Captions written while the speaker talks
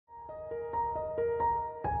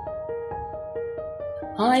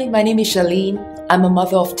Hi, my name is Charlene. I'm a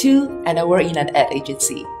mother of two and I work in an ad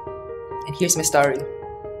agency. And here's my story.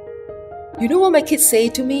 You know what my kids say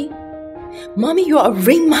to me? Mommy, you're a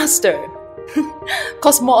ringmaster.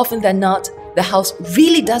 Cause more often than not, the house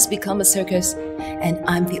really does become a circus and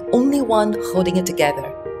I'm the only one holding it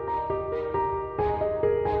together.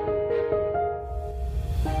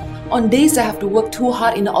 On days I have to work too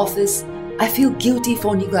hard in the office, I feel guilty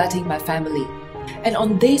for neglecting my family. And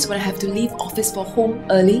on days when I have to leave office for home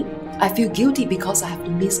early, I feel guilty because I have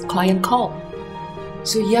to miss client call.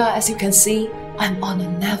 So yeah, as you can see, I'm on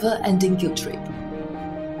a never-ending guilt trip.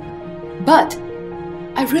 But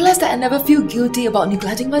I realized that I never feel guilty about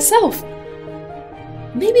neglecting myself.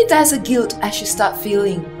 Maybe that's a guilt I should start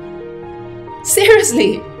feeling.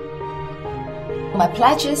 Seriously! My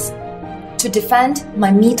pledge is to defend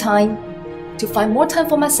my me time, to find more time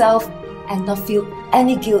for myself and not feel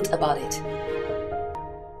any guilt about it.